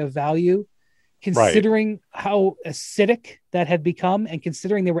Lowry of value, considering how acidic that had become, and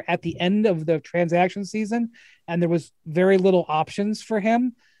considering they were at the end of the transaction season and there was very little options for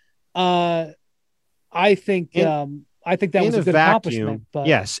him, I think that was a good accomplishment. But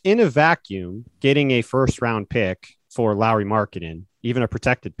yes, in a vacuum, getting a first-round pick for Lowry Markkanen, even a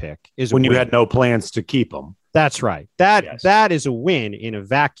protected pick, is when you had no plans to keep him. That's right. That is a win in a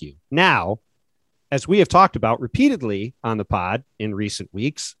vacuum. Now, as we have talked about repeatedly on the pod in recent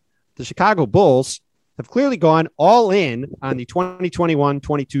weeks, the Chicago Bulls have clearly gone all in on the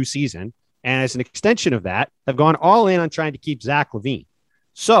 2021-22 season, and as an extension of that, have gone all in on trying to keep Zach LaVine.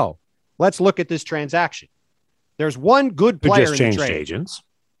 So let's look at this transaction. There's one good player in the trade. Just changed agents.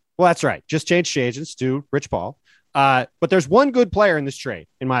 Well, that's right. Just changed agents to Rich Paul. But there's one good player in this trade,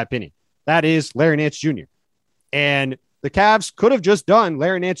 in my opinion. That is Larry Nance Jr. And the Cavs could have just done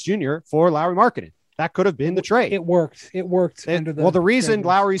Larry Nance Jr. for Lowry Markkanen. That could have been the trade. It worked. The reason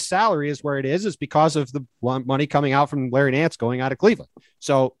Lowry's salary is where it is because of the money coming out from Larry Nance going out of Cleveland.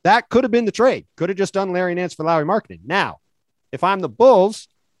 So that could have been the trade. Could have just done Larry Nance for Lowry Markkanen. Now, if I'm the Bulls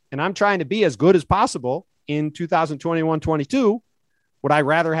and I'm trying to be as good as possible in 2021-22, would I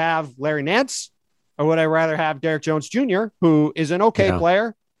rather have Larry Nance or would I rather have Derek Jones Jr., who is an okay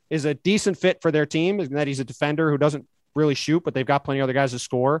player, is a decent fit for their team, and that he's a defender who doesn't really shoot, but they've got plenty of other guys to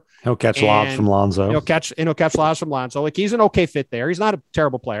score. He'll catch lobs from Lonzo. He'll catch lobs from Lonzo. Like, he's an okay fit there. He's not a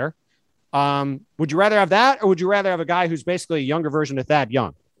terrible player. Would you rather have that, or would you rather have a guy who's basically a younger version of Thad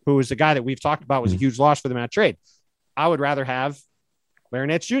Young, who is the guy that we've talked about was a huge loss for them at trade? I would rather have Larry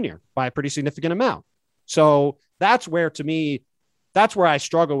Nance Jr. by a pretty significant amount. So that's where, to me, that's where I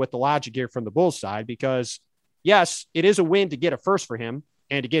struggle with the logic here from the Bulls side, because yes, it is a win to get a first for him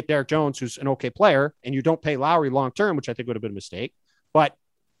and to get Derek Jones, who's an okay player, and you don't pay Lowry long-term, which I think would have been a mistake. But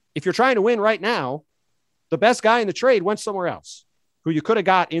if you're trying to win right now, the best guy in the trade went somewhere else, who you could have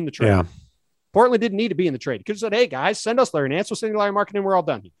got in the trade. Yeah. Portland didn't need to be in the trade. You could have said, hey, guys, send us Larry Nance. We'll send you Larry Markkanen. We're all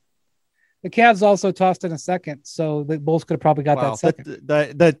done here. The Cavs also tossed in a second, so the Bulls could have probably got that second.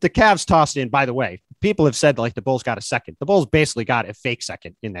 The Cavs tossed in, by the way, people have said like the Bulls got a second. The Bulls basically got a fake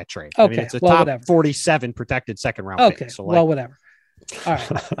second in that trade. Okay, I mean, it's a top 47 protected second round pick. So whatever. All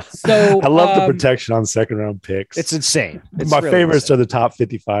right. So I love the protection on second round picks. It's insane. My really favorites are the top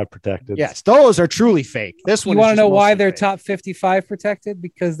 55 protected. Yes, those are truly fake. This one. You want to know why they're top 55 protected?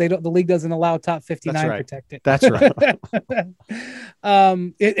 Because the league doesn't allow top 59 protected. That's right.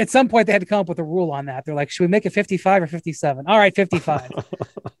 At some point they had to come up with a rule on that. They're like, should we make it 55 or 57? All right, 55.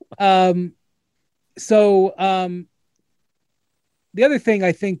 So the other thing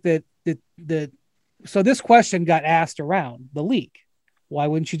I think so this question got asked around the league. Why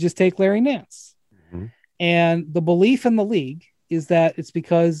wouldn't you just take Larry Nance? Mm-hmm. And the belief in the league is that it's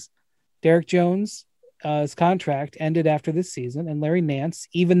because Derek Jones' his contract ended after this season, and Larry Nance,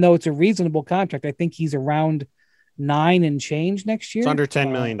 even though it's a reasonable contract, I think he's around 9 and change next year. It's under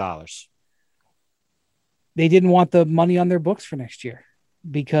 $10 million. They didn't want the money on their books for next year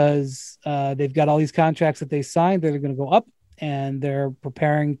because they've got all these contracts that they signed that are going to go up, and they're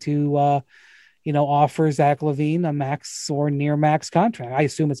preparing to offer Zach LaVine a max or near max contract. I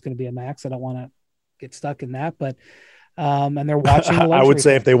assume it's going to be a max. I don't want to get stuck in that, but and they're watching. I would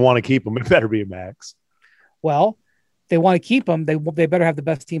say if they want to keep him, it better be a max. Well, if they want to keep him, they better have the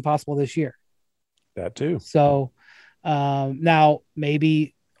best team possible this year. That too. So now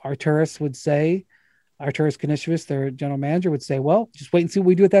maybe Arturas Kanishevich, their general manager, would say, well, just wait and see what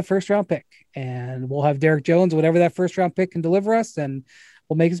we do with that first round pick. And we'll have Derek Jones, whatever that first round pick can deliver us, and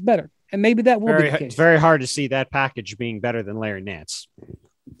we'll make us better. And maybe that will be the case. It's very hard to see that package being better than Larry Nance.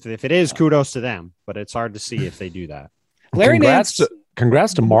 If it is, kudos to them, but it's hard to see if they do that. Congrats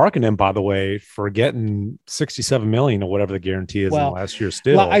to Markkanen, by the way, for getting $67 million or whatever the guarantee is in last year.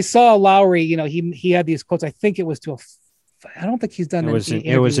 Still, I saw Lowry. He had these quotes. I think it was I don't think he's done.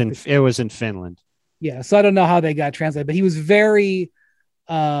 It was in Finland. Yeah, so I don't know how they got translated, but he was very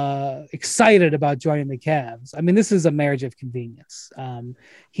excited about joining the Cavs. I mean, this is a marriage of convenience.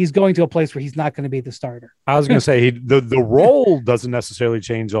 He's going to a place where he's not going to be the starter. I was going to say the role doesn't necessarily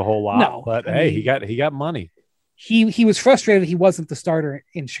change a whole lot. No, but he got money. He was frustrated he wasn't the starter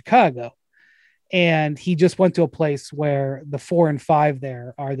in Chicago, and he just went to a place where the 4 and 5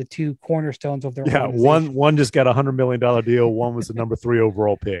 there are the two cornerstones of their organization. One just got $100 million deal. One was the number 3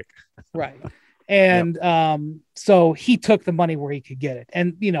 overall pick. Right. And so he took the money where he could get it.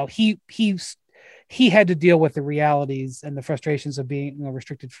 And, he had to deal with the realities and the frustrations of being a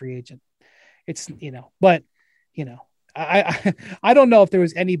restricted free agent. It's, but, I don't know if there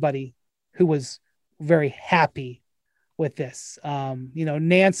was anybody who was very happy with this.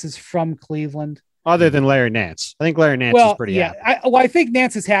 Nance is from Cleveland. Other than Larry Nance. I think Larry Nance is pretty happy. I think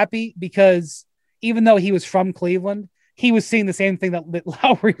Nance is happy because even though he was from Cleveland, he was seeing the same thing that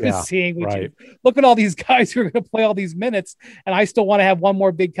Lowry was seeing, which is, look at all these guys who are going to play all these minutes, and I still want to have one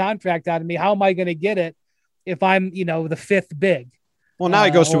more big contract out of me. How am I going to get it if I'm, the fifth big? Well, now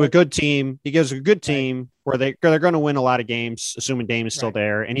he goes to a good team. He goes to a good team where they're going to win a lot of games, assuming Dame is still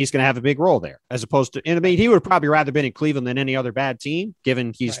there, and he's going to have a big role there, as opposed to. And I mean, he would probably rather been in Cleveland than any other bad team,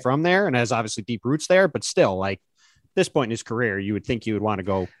 given he's from there and has obviously deep roots there. But still, like this point in his career, you would think he would want to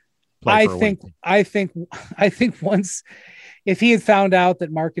go play for a win. I think once, if he had found out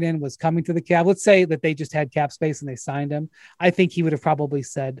that Markkanen was coming to the Cavs, let's say that they just had cap space and they signed him, I think he would have probably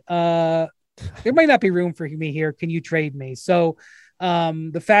said, "There might not be room for me here. Can you trade me?" So.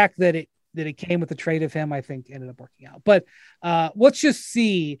 The fact that it came with the trade of him, I think ended up working out. But let's just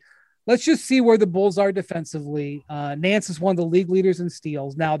see where the Bulls are defensively. Nance is one of the league leaders in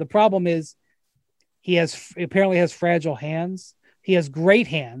steals. Now the problem is he apparently has fragile hands. He has great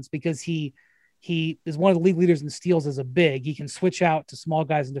hands because he is one of the league leaders in steals as a big. He can switch out to small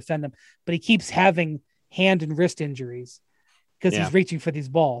guys and defend them, but he keeps having hand and wrist injuries because he's reaching for these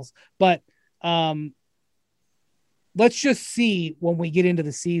balls. But let's just see when we get into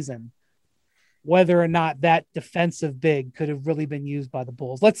the season whether or not that defensive big could have really been used by the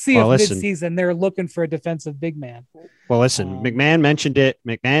Bulls. Let's see if mid-season they're looking for a defensive big man. Well, listen, MacMahon mentioned it.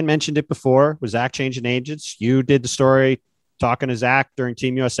 MacMahon mentioned it before. Was Zach changing agents? You did the story talking to Zach during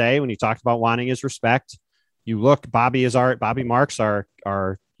Team USA when he talked about wanting his respect. You look, Bobby Marks, our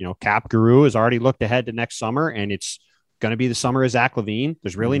cap guru, has already looked ahead to next summer, and it's going to be the summer of Zach LaVine.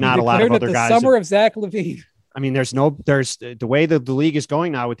 There's really not a lot of other guys. Summer of Zach LaVine. I mean, there's the way that the league is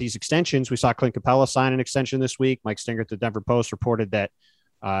going now with these extensions. We saw Clint Capella sign an extension this week. Mike Stinger at the Denver Post reported that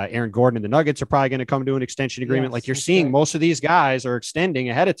Aaron Gordon and the Nuggets are probably going to come to an extension agreement. Like you're seeing most of these guys are extending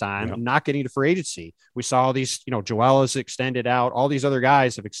ahead of time and not getting to free agency. We saw all these, Joel is extended out. All these other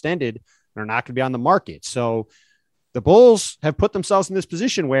guys have extended and are not going to be on the market. So the Bulls have put themselves in this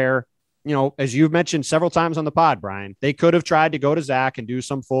position where, as you've mentioned several times on the pod, Brian, they could have tried to go to Zach and do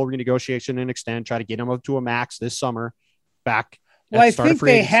some full renegotiation and extend, try to get him up to a max this summer back. Well, I think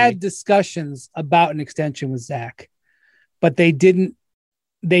they had discussions about an extension with Zach, but they didn't.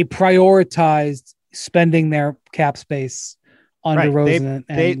 They prioritized spending their cap space on DeRozan.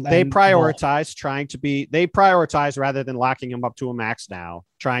 They prioritized they prioritize rather than locking him up to a max now,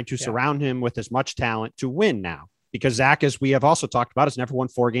 trying to surround him with as much talent to win now. Because Zach, as we have also talked about, has never won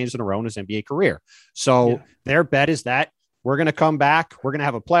 4 games in a row in his NBA career. So their bet is that we're going to come back. We're going to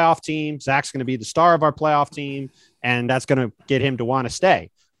have a playoff team. Zach's going to be the star of our playoff team, and that's going to get him to want to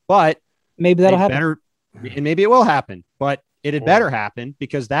stay. But maybe that'll happen. And maybe it will happen. But it had better happen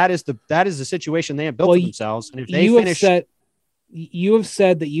because that is the situation they have built for themselves. And if they you have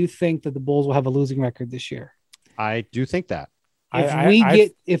said that you think that the Bulls will have a losing record this year. I do think that.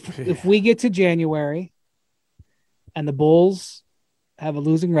 If we get to January and the Bulls have a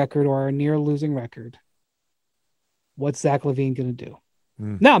losing record or a near losing record, what's Zach LaVine going to do?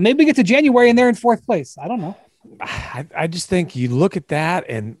 Now, maybe we get to January and they're in 4th place. I don't know. I just think you look at that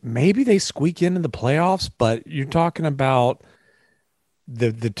and maybe they squeak into the playoffs, but you're talking about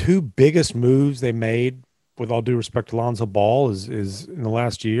the 2 biggest moves they made, with all due respect to Lonzo Ball, is in the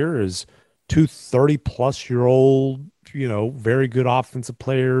last year, is 2 30-plus-year-old, very good offensive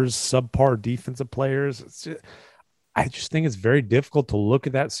players, subpar defensive players. I just think it's very difficult to look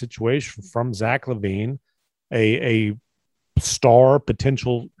at that situation from Zach LaVine, a star,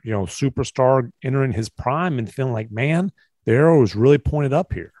 potential, superstar entering his prime, and feeling like, man, the arrow is really pointed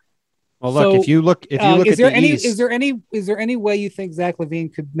up here. Well, look, if you look at is there any way you think Zach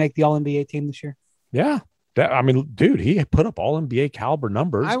LaVine could make the All-NBA team this year? Yeah. Dude, he put up All-NBA caliber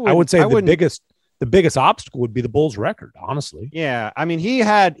numbers. I would say the biggest obstacle would be the Bulls record, honestly. Yeah. I mean, he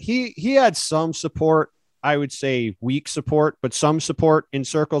had some support. I would say weak support, but some support in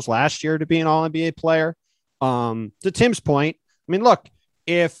circles last year to be an All-NBA player. To Tim's point, I mean, look,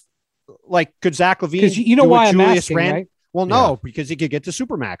 could Zach LaVine why I'm asking, right? Well, no, because he could get to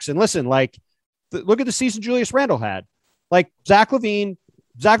Supermax. And listen, look at the season Julius Randle had. Like Zach LaVine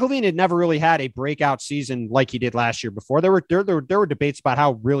had never really had a breakout season like he did last year before. There were debates about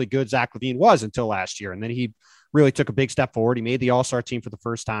how really good Zach LaVine was until last year. And then he really took a big step forward. He made the All-Star team for the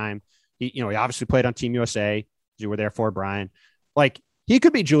first time. He obviously played on Team USA. You were there for, Brian. Like, he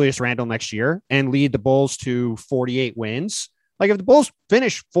could be Julius Randle next year and lead the Bulls to 48 wins. Like if the Bulls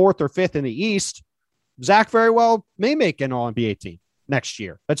finish 4th or 5th in the East, Zach very well may make an All-NBA team next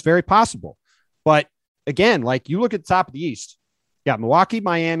year. That's very possible. But again, like you look at the top of the East, you got Milwaukee,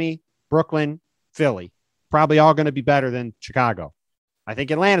 Miami, Brooklyn, Philly, probably all going to be better than Chicago. I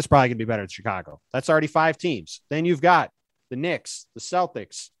think Atlanta's probably going to be better than Chicago. That's already 5 teams. Then you've got the Knicks, the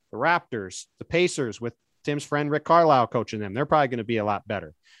Celtics, the Raptors, the Pacers with Tim's friend Rick Carlisle coaching them. They're probably going to be a lot better.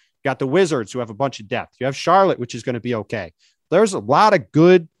 You got the Wizards who have a bunch of depth. You have Charlotte, which is going to be okay. There's a lot of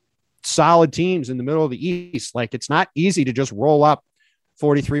good, solid teams in the middle of the East. Like it's not easy to just roll up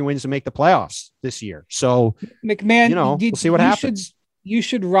 43 wins to make the playoffs this year. So MacMahon, we'll see what happens. You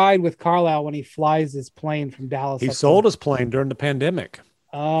should ride with Carlisle when he flies his plane from Dallas. He sold his plane during the pandemic.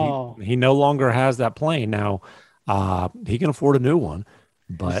 Oh, he no longer has that plane now. He can afford a new one,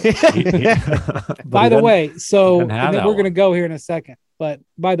 but by the way, so and then we're going to go here in a second. But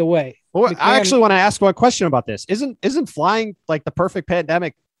by the way, well, I actually want to ask one question about this. Isn't flying like the perfect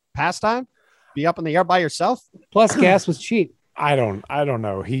pandemic pastime? Be up in the air by yourself. Plus, gas was cheap. I don't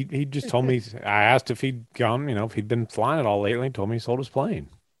know. He just told me. I asked if he'd gone. If he'd been flying at all lately. He told me he sold his plane.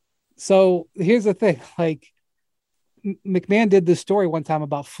 So here's the thing: like MacMahon did this story one time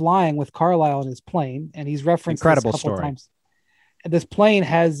about flying with Carlisle in his plane, and he's referenced incredible this a couple story. times. And this plane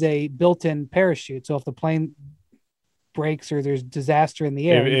has a built-in parachute, so if the plane breaks or there's disaster in the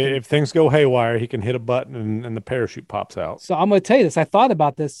air, if things go haywire, he can hit a button and the parachute pops out. So I'm going to tell you this. I thought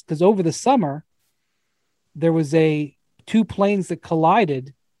about this because over the summer there was 2 planes that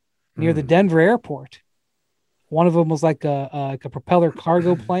collided near the Denver airport. One of them was like a propeller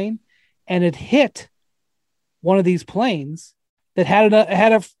cargo plane, and it hit one of these planes that had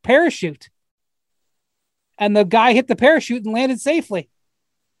a parachute, and the guy hit the parachute and landed safely.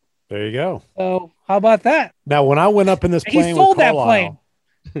 There you go. So how about that? Now, when I went up in this plane, he sold with that Carlisle,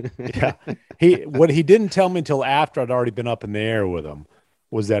 plane. Yeah, what he didn't tell me until after I'd already been up in the air with him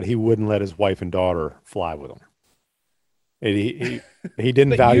was that he wouldn't let his wife and daughter fly with him. He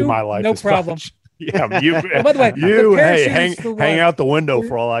didn't value my life. No as problem. Much. Yeah, you. By the way, you the hang out the window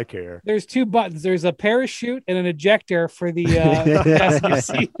for all I care. There's 2 buttons. There's a parachute and an ejector for the passenger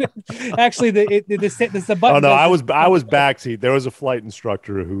seat. Actually, the button. Oh no, I was backseat. There was a flight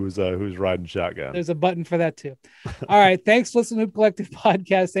instructor who was riding shotgun. There's a button for that too. All right, thanks for listening to Hoop Collective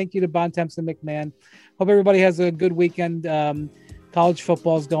Podcast. Thank you to Bontemps and MacMahon. Hope everybody has a good weekend. College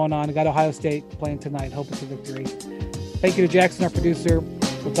football is going on. I got Ohio State playing tonight. Hope it's a victory. Thank you to Jackson, our producer.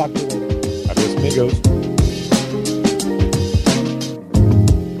 We'll talk to you later. Adios, amigos.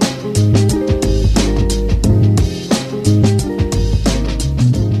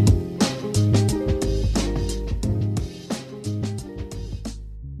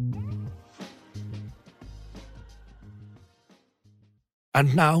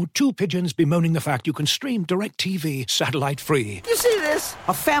 And now, 2 pigeons bemoaning the fact you can stream DirecTV satellite-free. You see this?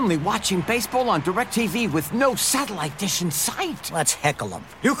 A family watching baseball on DirecTV with no satellite dish in sight. Let's heckle them.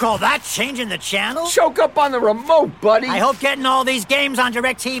 You call that changing the channel? Choke up on the remote, buddy. I hope getting all these games on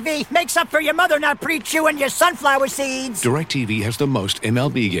DirecTV makes up for your mother not pre-chewing your sunflower seeds. DirecTV has the most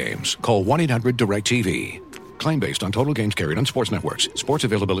MLB games. Call 1-800-DirecTV. Claim based on total games carried on sports networks. Sports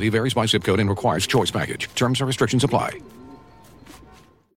availability varies by zip code and requires choice package. Terms and restrictions apply.